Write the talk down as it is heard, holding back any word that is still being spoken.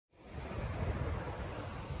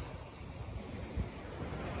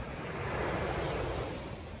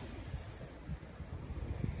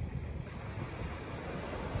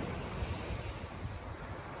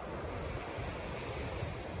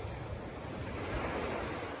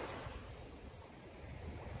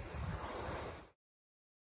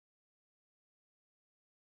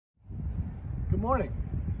morning.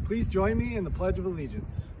 Please join me in the Pledge of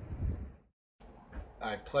Allegiance.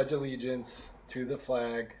 I pledge allegiance to the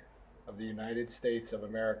flag of the United States of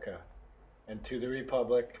America and to the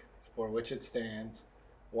republic for which it stands,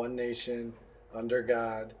 one nation, under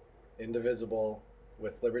God, indivisible,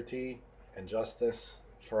 with liberty and justice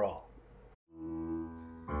for all.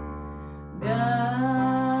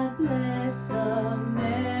 God bless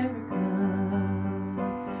America,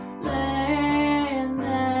 land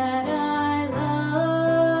that I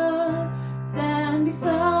love. Stand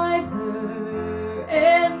beside her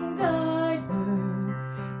and guide her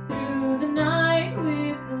through the night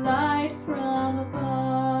with the light from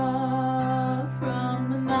above. From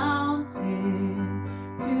the mountains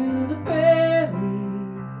to the prairies,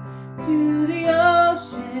 to the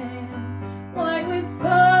oceans white with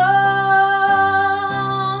foam.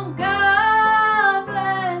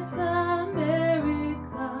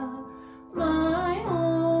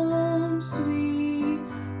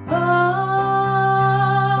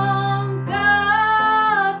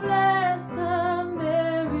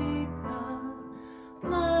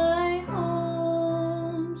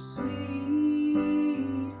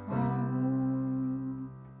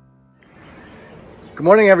 Good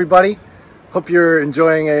morning, everybody. Hope you're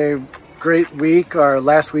enjoying a great week, our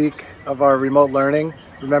last week of our remote learning.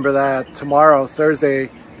 Remember that tomorrow, Thursday,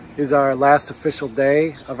 is our last official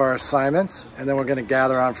day of our assignments, and then we're going to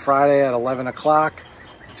gather on Friday at 11 o'clock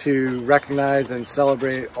to recognize and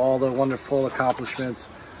celebrate all the wonderful accomplishments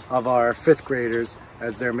of our fifth graders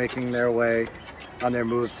as they're making their way on their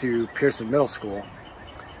move to Pearson Middle School.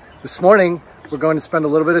 This morning, we're going to spend a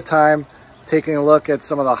little bit of time taking a look at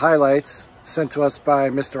some of the highlights sent to us by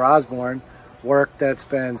Mr. Osborne, work that's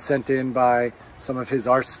been sent in by some of his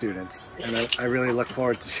art students. And I really look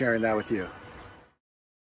forward to sharing that with you.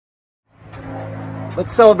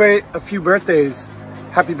 Let's celebrate a few birthdays.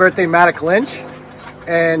 Happy birthday, Maddox Lynch.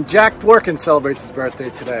 And Jack Dworkin celebrates his birthday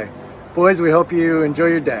today. Boys, we hope you enjoy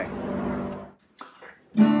your day.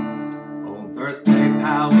 Oh, birthday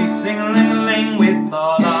pal, we sing a-ling-a-ling with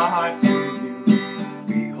all our hearts to you.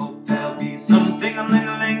 We hope there'll be something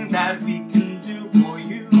a-ling-a-ling that we can do for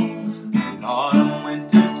you. In autumn,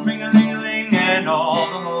 winter, spring, a-ling-a-ling, and all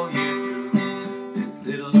the whole year through. This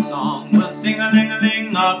little song will sing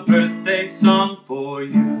a-ling-a-ling, a birthday song for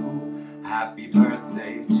you. Happy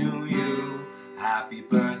birthday to you. Happy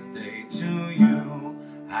birthday to you.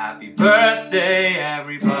 Happy birthday,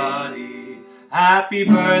 everybody. Happy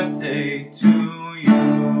birthday to you.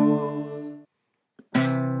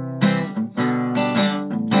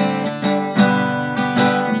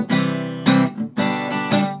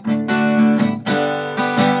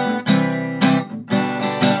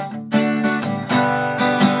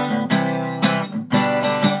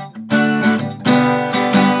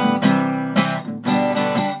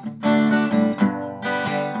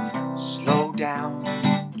 Slow down,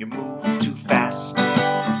 you move too fast.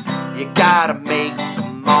 You gotta make the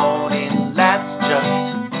morning last.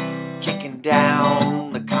 Just kicking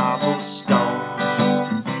down the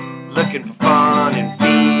cobblestone, looking for fun and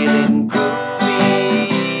feeling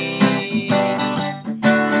groovy.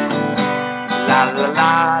 La la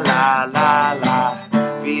la la la la,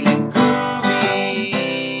 feeling groovy.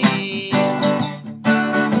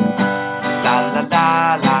 La la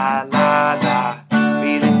la la la la,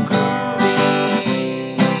 feeling groovy.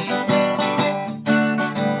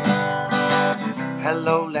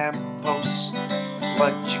 Hello lamppost,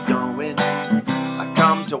 what you going? I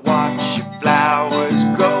come to watch your flowers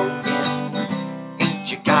growing.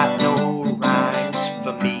 Ain't you got no rhymes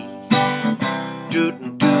for me?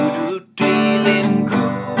 Doo-doo doo-doo, feeling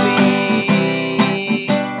groovy.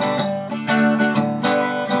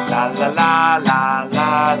 La la la la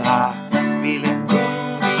la la, feeling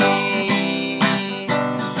groovy.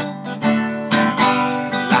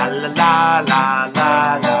 La la la la la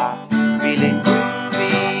la, feeling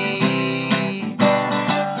groovy.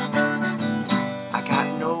 I got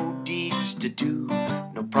no deeds to do,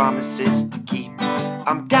 no promises to keep.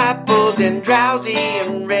 I'm dappled and drowsy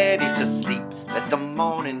and ready to sleep. Let the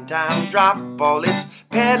morning time drop all its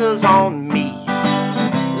petals on me.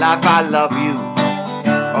 Life, I love you,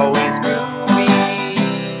 always groovy.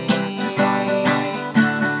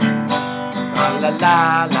 La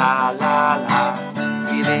la la la la,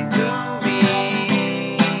 feeling groovy.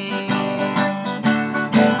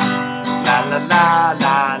 La la la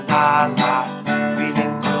la la la,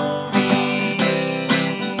 feeling groovy.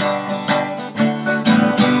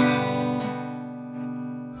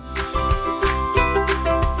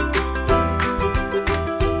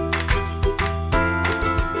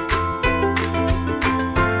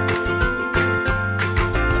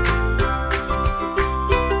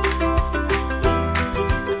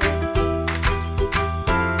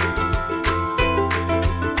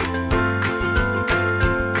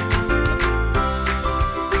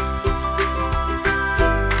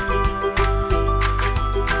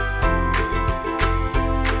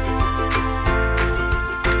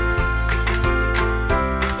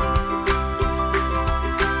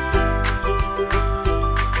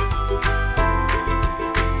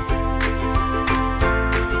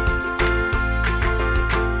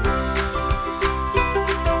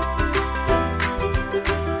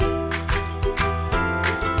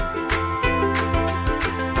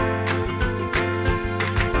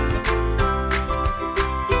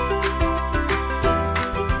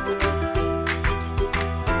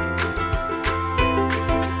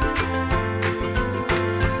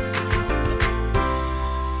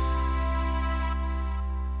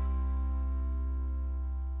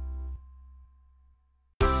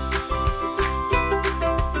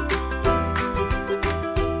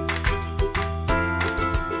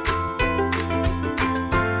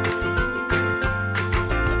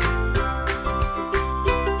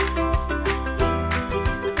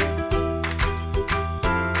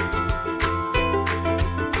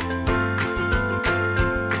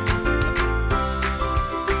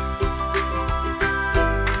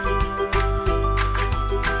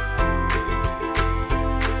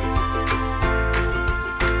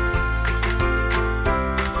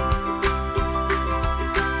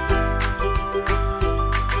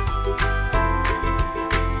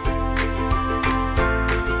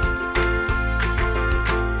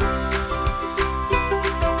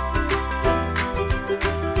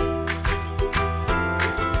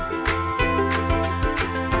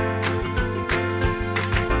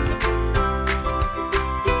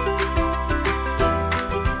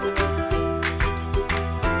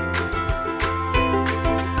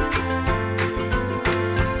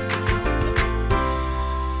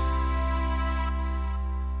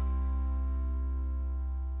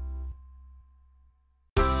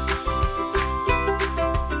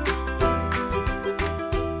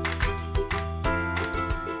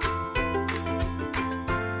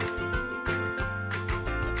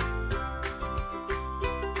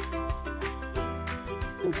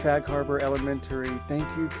 Sag Harbor Elementary. Thank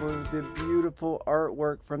you for the beautiful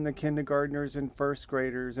artwork from the kindergartners and first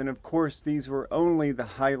graders. And of course, these were only the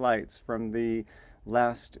highlights from the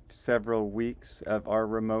last several weeks of our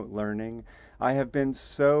remote learning. I have been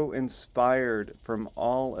so inspired from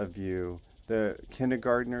all of you, the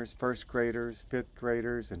kindergartners, first graders, fifth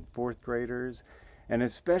graders, and fourth graders, and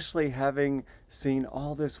especially having seen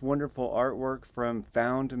all this wonderful artwork from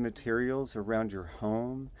found materials around your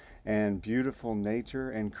home and beautiful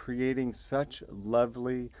nature, and creating such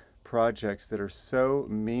lovely projects that are so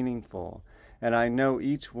meaningful. And I know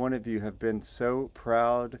each one of you have been so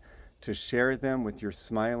proud to share them with your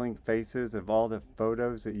smiling faces of all the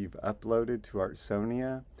photos that you've uploaded to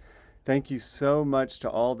Artsonia. Thank you so much to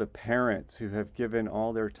all the parents who have given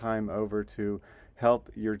all their time over to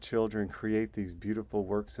help your children create these beautiful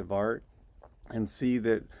works of art, and see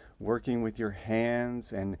that working with your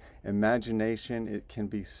hands and imagination, it can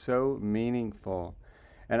be so meaningful.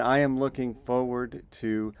 And I am looking forward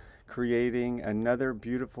to creating another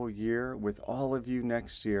beautiful year with all of you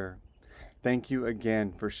next year. Thank you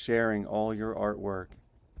again for sharing all your artwork.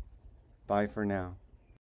 Bye for now.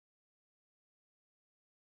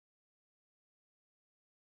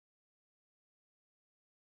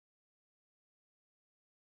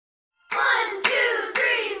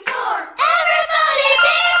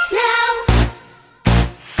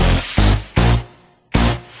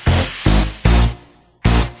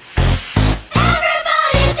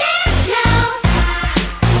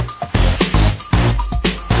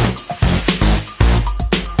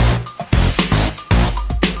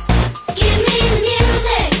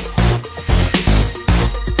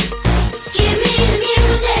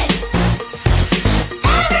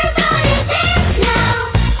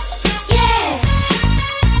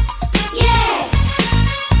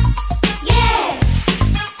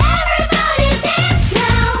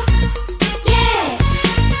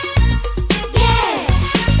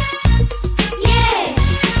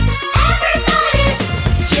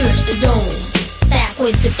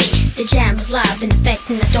 Live in effect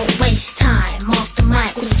and I don't waste time. Off the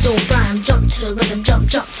mic with a dope rhyme. Jump to the rhythm,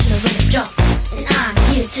 jump to the rhythm, jump. And I'm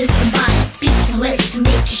here to combine beats and lyrics to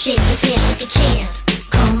make you shake your pants like a chance.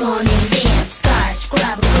 Come on and dance, guys,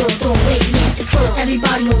 grab a girl, don't wait, man, control.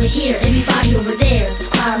 Everybody over here, everybody over there.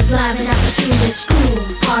 The crowd is live and I pursue this groove.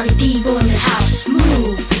 Party people in the house,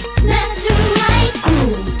 move. Left to right,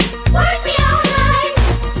 groove. Work me all night.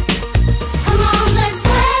 Come on, let's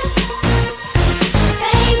sweat,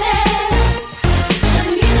 baby.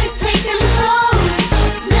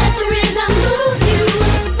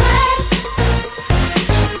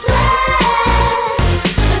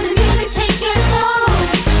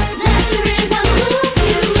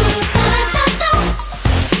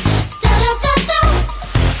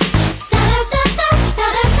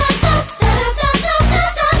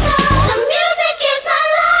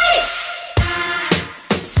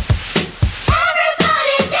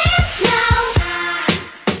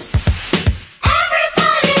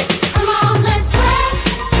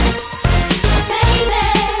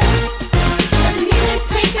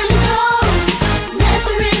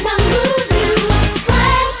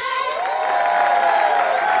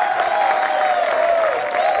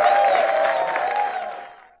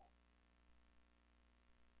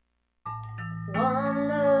 One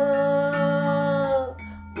love,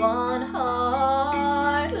 one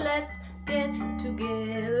heart, let's get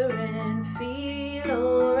together and feel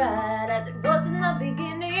alright. As it was in the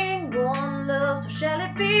beginning, one love, so shall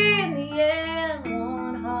it be in the end.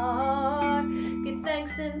 One heart, give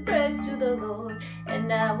thanks and praise to the Lord,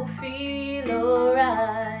 and I will feel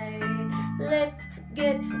alright. Let's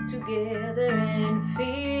get together and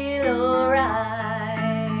feel alright.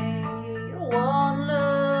 One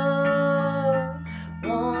love,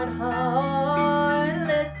 one heart,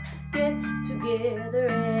 let's get together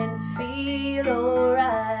and feel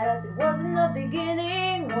alright. As it was in the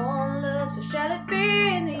beginning, one love, so shall it be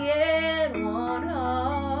in the end. One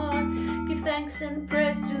heart, give thanks and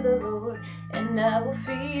praise to the Lord, and I will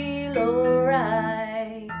feel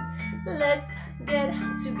alright. Let's get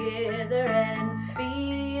together and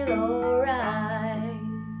feel alright.